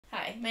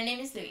Hi, my name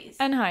is Louise.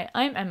 And hi,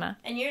 I'm Emma.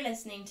 And you're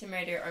listening to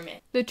Murder or Myth,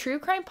 the true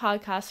crime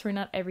podcast where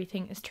not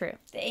everything is true.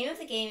 The aim of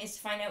the game is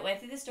to find out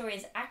whether the story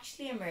is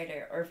actually a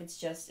murder or if it's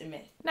just a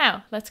myth.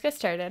 Now, let's get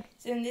started.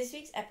 So in this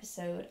week's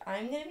episode,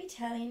 I'm going to be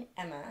telling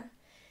Emma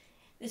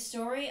the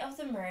story of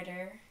the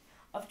murder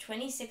of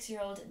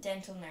 26-year-old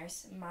dental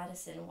nurse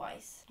Madison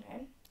Weiss.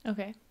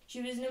 Okay.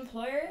 She was an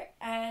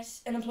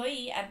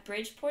employee at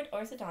Bridgeport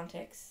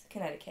Orthodontics,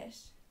 Connecticut,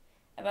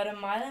 about a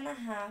mile and a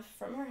half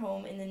from her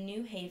home in the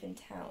New Haven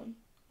town,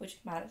 which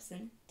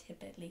Madison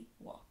typically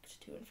walked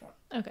to and from.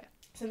 Okay.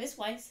 So Miss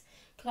Weiss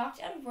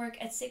clocked out of work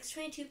at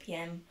 6:22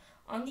 p.m.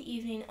 on the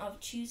evening of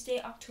Tuesday,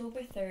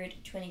 October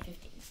 3rd,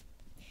 2015.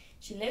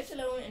 She lived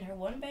alone in her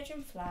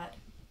one-bedroom flat,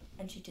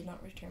 and she did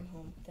not return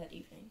home that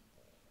evening.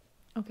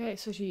 Okay,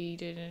 so she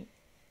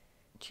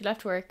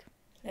left work.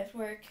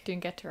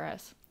 Didn't get to her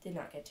house. Did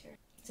not get to her.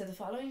 So the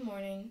following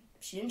morning,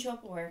 she didn't show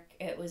up at work.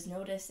 It was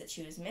noticed that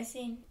she was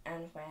missing,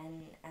 and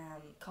when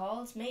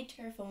calls made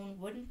to her phone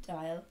wouldn't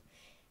dial,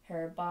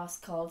 her boss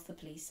called the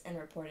police and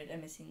reported a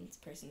missing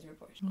persons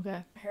report.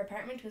 Okay. Her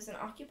apartment was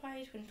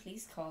unoccupied when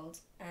police called,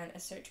 and a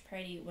search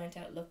party went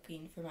out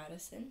looking for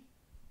Madison.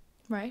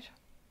 Right.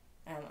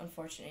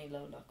 Unfortunately,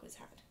 no luck was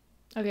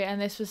had. Okay, and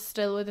this was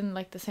still within,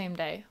 the same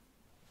day?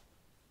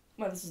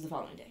 Well, this was the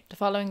following day. The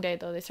following day,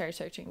 though, they started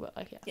searching,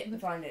 but, yeah. Yeah, the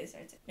following day they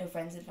started. No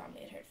friends and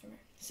family had heard from her.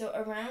 So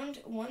around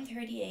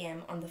 1:30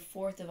 a.m. on the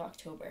 4th of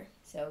October,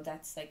 so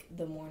that's,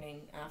 the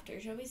morning after,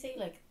 shall we say?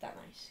 That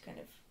night, kind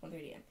of,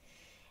 1:30 a.m.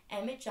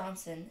 Emmett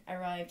Johnson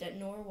arrived at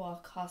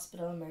Norwalk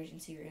Hospital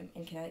Emergency Room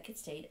in Connecticut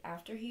State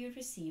after he had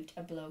received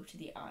a blow to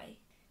the eye.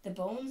 The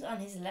bones on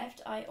his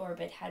left eye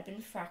orbit had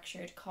been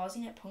fractured,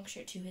 causing a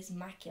puncture to his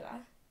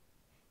macula.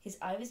 His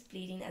eye was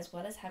bleeding, as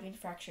well as having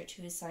fracture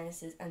to his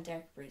sinuses and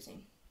dark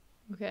bruising.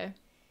 Okay.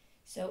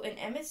 So in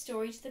Emmett's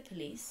story to the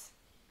police,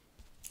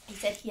 he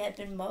said he had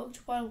been mugged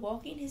while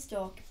walking his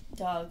dog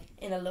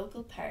in a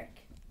local park.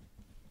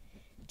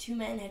 Two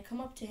men had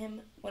come up to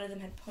him. One of them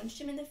had punched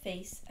him in the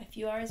face a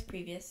few hours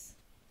previous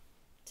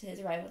to his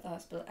arrival at the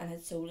hospital and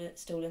had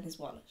stolen his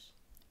wallet.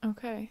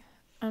 Okay.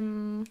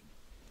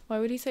 Why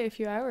would he say a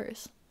few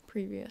hours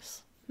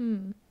previous?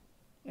 We'll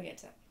get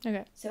to that.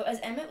 Okay. So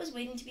as Emmett was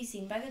waiting to be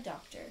seen by the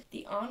doctor,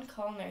 the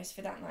on-call nurse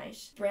for that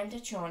night, Brenda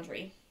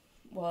Chaudhry,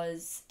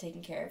 was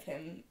taking care of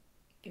him,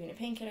 giving him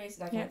painkillers,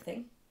 that kind of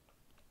thing.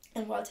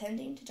 And while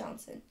tending to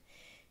Johnson,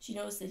 she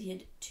noticed that he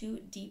had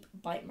 2 deep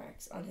bite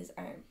marks on his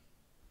arm,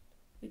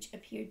 which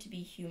appeared to be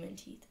human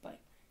teeth bite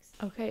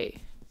marks. Okay,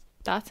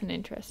 that's an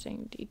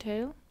interesting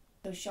detail.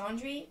 So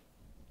Chaudhry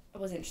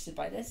was interested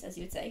by this, as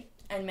you would say,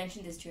 and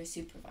mentioned this to her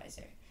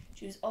supervisor.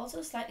 She was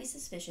also slightly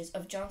suspicious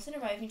of Johnson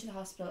arriving to the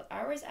hospital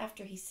hours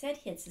after he said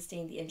he had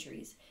sustained the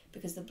injuries,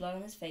 because the blood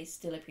on his face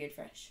still appeared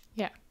fresh.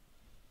 Yeah.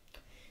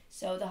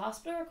 So the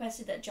hospital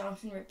requested that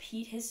Johnson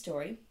repeat his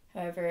story.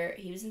 However,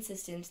 he was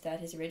insistent that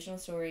his original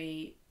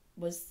story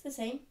was the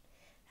same.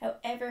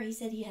 However, he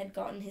said he had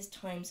gotten his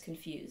times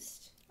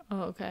confused.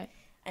 Oh, okay.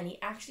 And he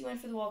actually went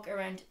for the walk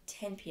around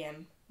 10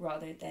 p.m.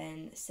 rather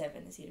than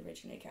 7 as he had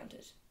originally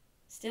counted.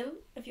 Still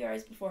a few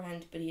hours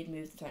beforehand, but he had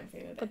moved the time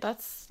frame a bit. But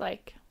that's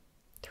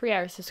 3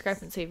 hours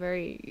discrepancy.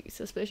 Very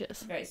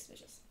suspicious. Very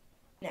suspicious.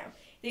 Now,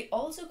 they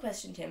also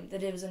questioned him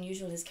that it was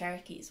unusual his car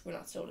keys were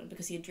not stolen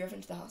because he had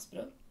driven to the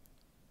hospital.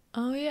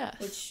 Oh, yes.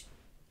 Which,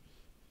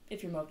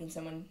 if you're mugging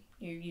someone,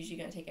 you're usually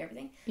going to take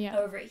everything. Yeah.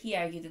 However, he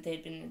argued that they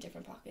had been in a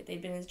different pocket. They'd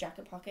been in his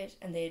jacket pocket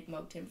and they had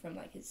mugged him from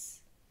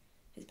his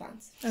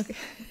pants. Okay.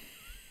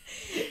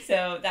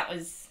 So that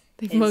was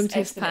They've mugged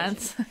his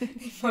pants. They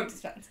mugged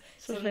his pants.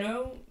 So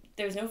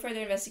there was no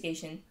further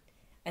investigation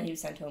and he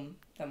was sent home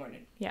that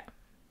morning. Yeah.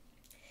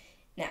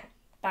 Now,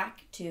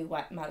 back to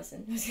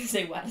Madison. I was going to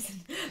say Madison.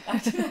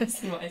 Back to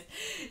Madison Weiss.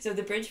 So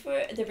the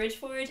Bridgeport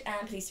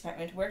Police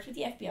Department worked with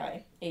the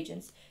FBI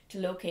agents to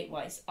locate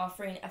Weiss,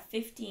 offering a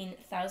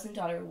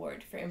 $15,000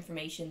 reward for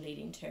information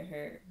leading to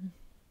her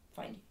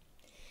finding.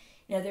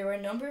 Now, there were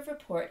a number of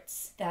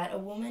reports that a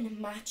woman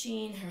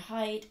matching her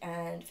height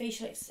and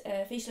facial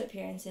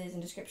appearances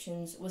and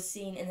descriptions was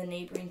seen in the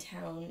neighbouring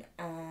town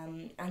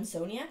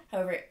Ansonia.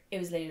 However, it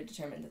was later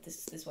determined that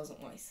this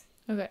wasn't Weiss.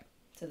 Okay.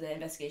 So the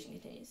investigation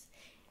continues.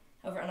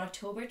 However, on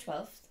October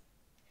 12th,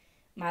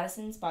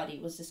 Madison's body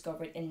was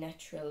discovered in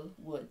Nettrill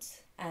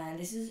Woods. And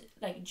this is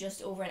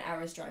just over an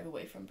hour's drive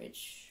away from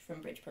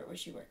Bridgeport where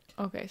she worked.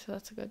 Okay, so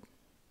that's a good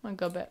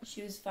bit.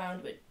 She was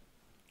found with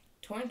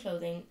torn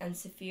clothing and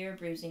severe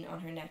bruising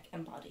on her neck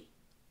and body.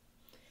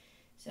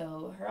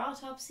 So her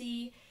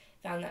autopsy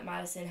found that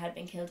Madison had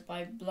been killed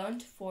by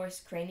blunt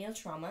force cranial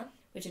trauma,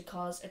 which had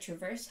caused a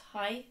transverse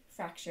high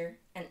fracture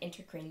and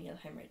intracranial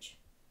hemorrhage.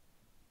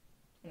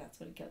 And that's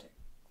what had killed her.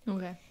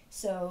 Okay.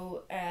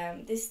 So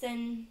this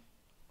then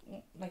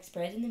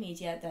spread in the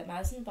media that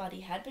Madison's body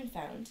had been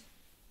found,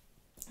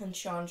 and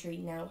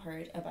Chaudhry now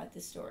heard about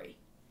this story,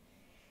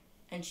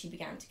 and she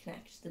began to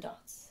connect the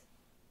dots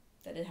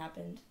that it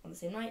happened on the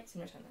same night,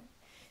 similar timeline.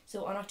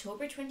 So on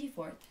October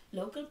 24th,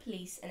 local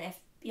police and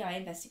FBI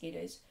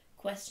investigators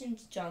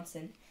questioned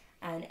Johnson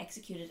and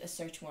executed a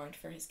search warrant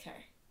for his car.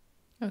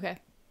 Okay.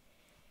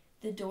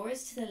 The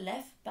doors to the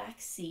left back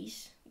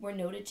seat were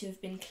noted to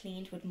have been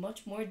cleaned with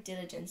much more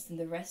diligence than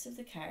the rest of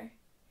the car,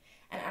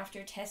 and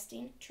after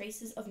testing,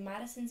 traces of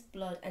Madison's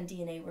blood and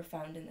DNA were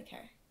found in the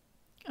car.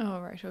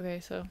 Oh, right, okay,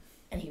 so...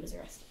 And he was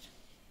arrested.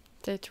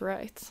 That's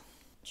right.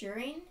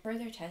 During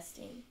further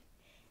testing,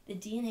 the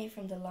DNA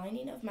from the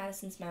lining of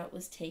Madison's mouth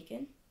was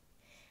taken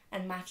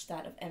and matched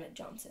that of Emmett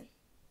Johnson.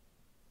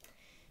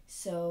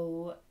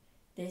 So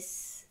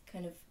this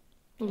kind of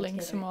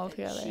links them all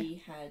together.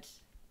 She had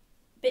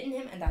bitten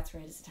him, and that's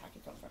where this attack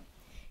had come from.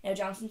 Now,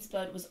 Johnson's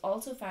blood was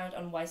also found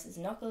on Weiss's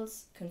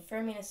knuckles,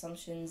 confirming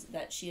assumptions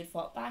that she had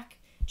fought back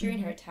during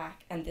her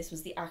attack, and this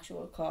was the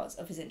actual cause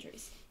of his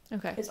injuries.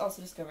 Okay. It was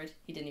also discovered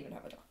he didn't even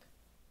have a dog.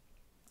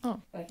 Oh.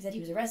 Like I said, he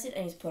was arrested and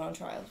he was put on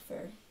trial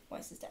for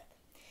Weiss's death.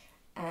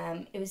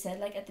 It was said,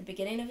 like, at the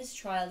beginning of his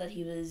trial that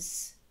he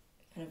was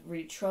kind of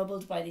really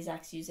troubled by these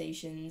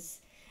accusations,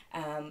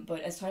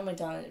 but as time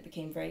went on it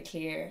became very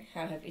clear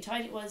how heavily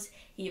tied it was.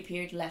 He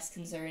appeared less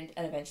concerned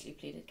and eventually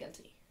pleaded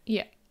guilty.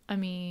 Yeah, I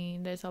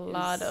mean, there's a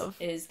lot of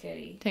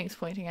things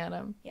pointing at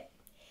him. Yeah.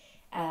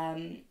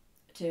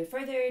 To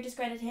further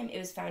discredit him, it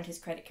was found his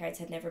credit cards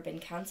had never been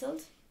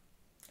cancelled,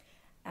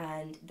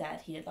 and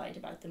that he had lied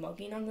about the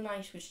mugging on the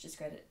night, which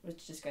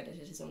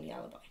discredited his only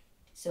alibi.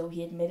 So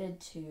he admitted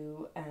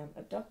to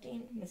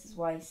abducting Mrs.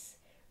 Weiss,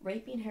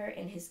 raping her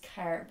in his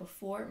car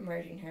before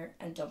murdering her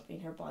and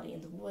dumping her body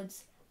in the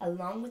woods,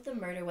 along with the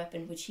murder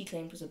weapon, which he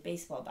claimed was a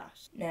baseball bat.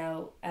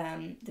 Now,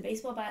 the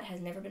baseball bat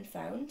has never been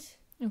found.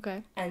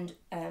 Okay. And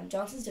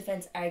Johnson's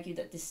defense argued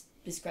that this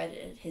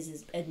discredited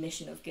his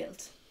admission of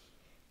guilt,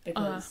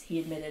 because he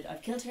admitted,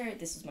 I've killed her,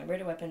 this is my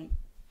murder weapon,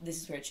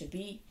 this is where it should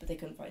be, but they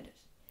couldn't find it.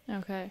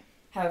 Okay.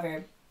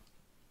 However,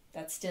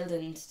 that still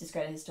didn't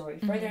discredit his story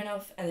further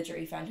enough, and the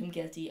jury found him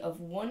guilty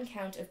of 1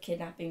 count of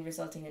kidnapping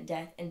resulting in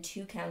death and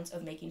 2 counts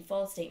of making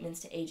false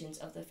statements to agents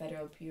of the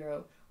Federal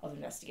Bureau of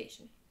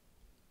Investigation.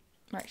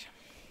 Right.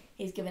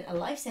 He's given a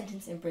life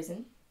sentence in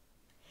prison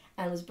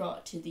and was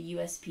brought to the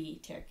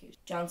USP Terracoota.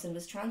 Johnson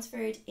was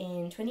transferred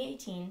in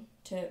 2018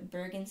 to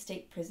Bergen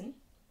State Prison,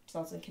 which is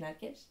also in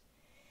Connecticut.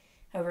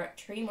 However,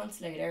 3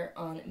 months later,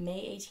 on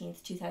May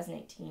 18th,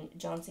 2018,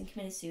 Johnson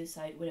committed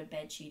suicide with a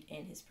bedsheet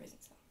in his prison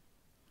cell.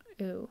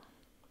 Ew.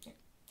 Yeah.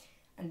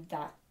 And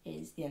that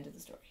is the end of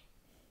the story.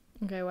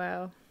 Okay,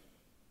 wow.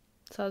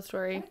 Sad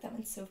story. I feel like that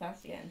went so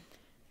fast again.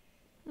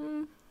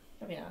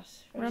 Probably not.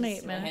 We're on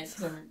 8 minutes.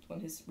 Because I'm the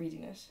one who's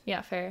reading it.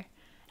 Yeah, fair.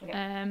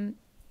 Okay.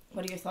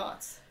 What are your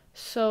thoughts?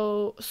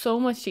 So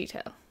much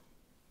detail.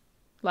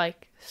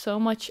 Like, so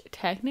much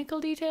technical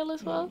detail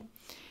as well.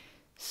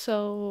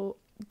 So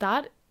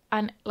that,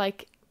 and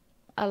like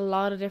a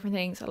lot of different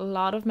things, a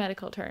lot of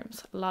medical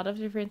terms, a lot of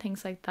different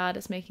things like that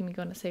is making me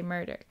going to say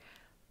murder.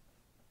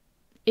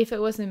 If it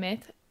was a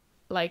myth,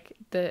 like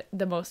the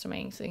most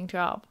amazing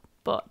job.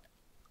 But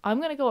I'm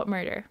going to go with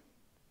murder.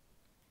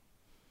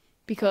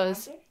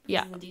 Because,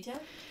 yeah. The detail?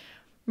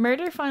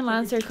 Murder final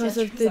answer because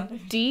of the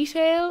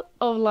detail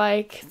of,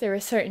 like, there were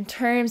certain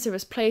terms, there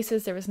was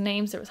places, there was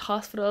names, there was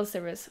hospitals,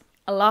 there was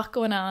a lot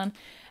going on.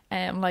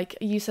 Like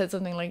you said,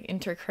 something like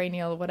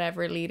intracranial,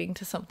 whatever, leading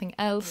to something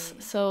else.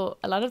 So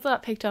a lot of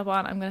that picked up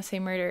on, I'm going to say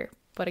murder.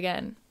 But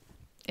again,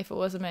 if it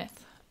was a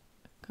myth,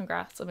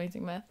 congrats,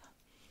 amazing myth.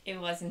 It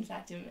was in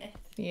fact a myth.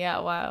 Yeah,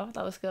 wow,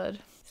 that was good.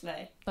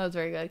 Slay. That was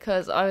very good,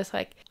 because I was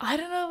like, I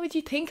don't know, would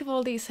you think of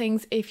all these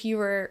things if you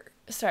were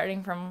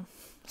starting from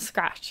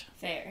scratch?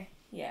 Fair,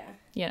 yeah.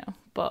 You know,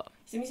 but...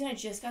 For some reason I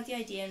just got the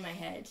idea in my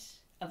head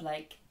of,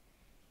 like,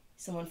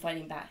 someone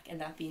fighting back and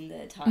that being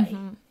the tie.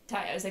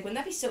 I was like, wouldn't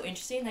that be so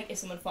interesting, like, if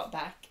someone fought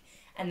back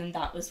and then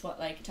that was what,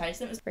 like, ties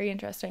them? It was very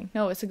interesting.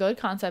 No, it's a good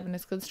concept and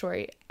it's a good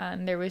story,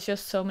 and there was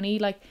just so many,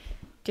 like,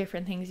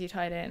 different things you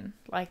tied in,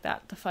 like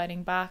that, the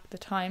fighting back, the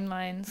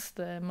timelines,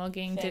 the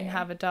mugging, didn't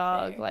have a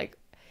dog, like,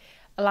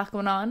 a lot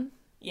going on.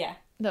 Yeah.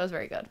 That was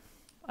very good.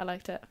 I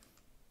liked it.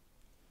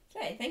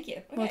 Okay, thank you.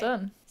 Okay. Well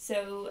done.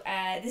 So,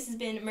 this has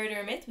been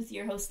Murder or Myth with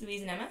your hosts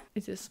Louise and Emma.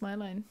 Is this my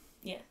line?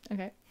 Yeah.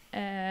 Okay.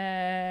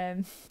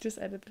 Just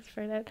edit this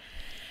right out.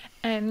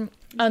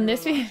 On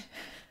this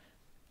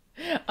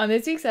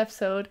week's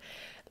episode,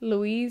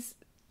 Louise...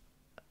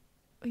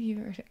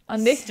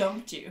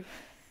 Stumped you.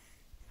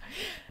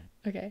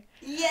 Okay.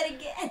 Yet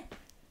again.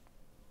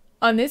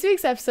 On this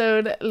week's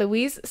episode,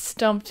 Louise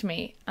stumped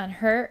me, and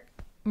her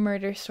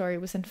murder story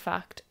was in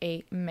fact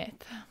a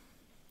myth.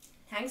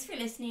 Thanks for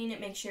listening.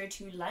 Make sure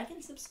to like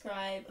and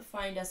subscribe.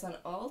 Find us on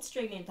all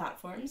streaming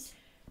platforms.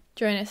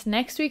 Join us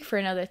next week for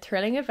another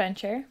thrilling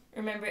adventure.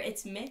 Remember,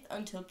 it's myth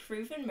until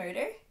proven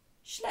murder.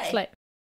 Schley.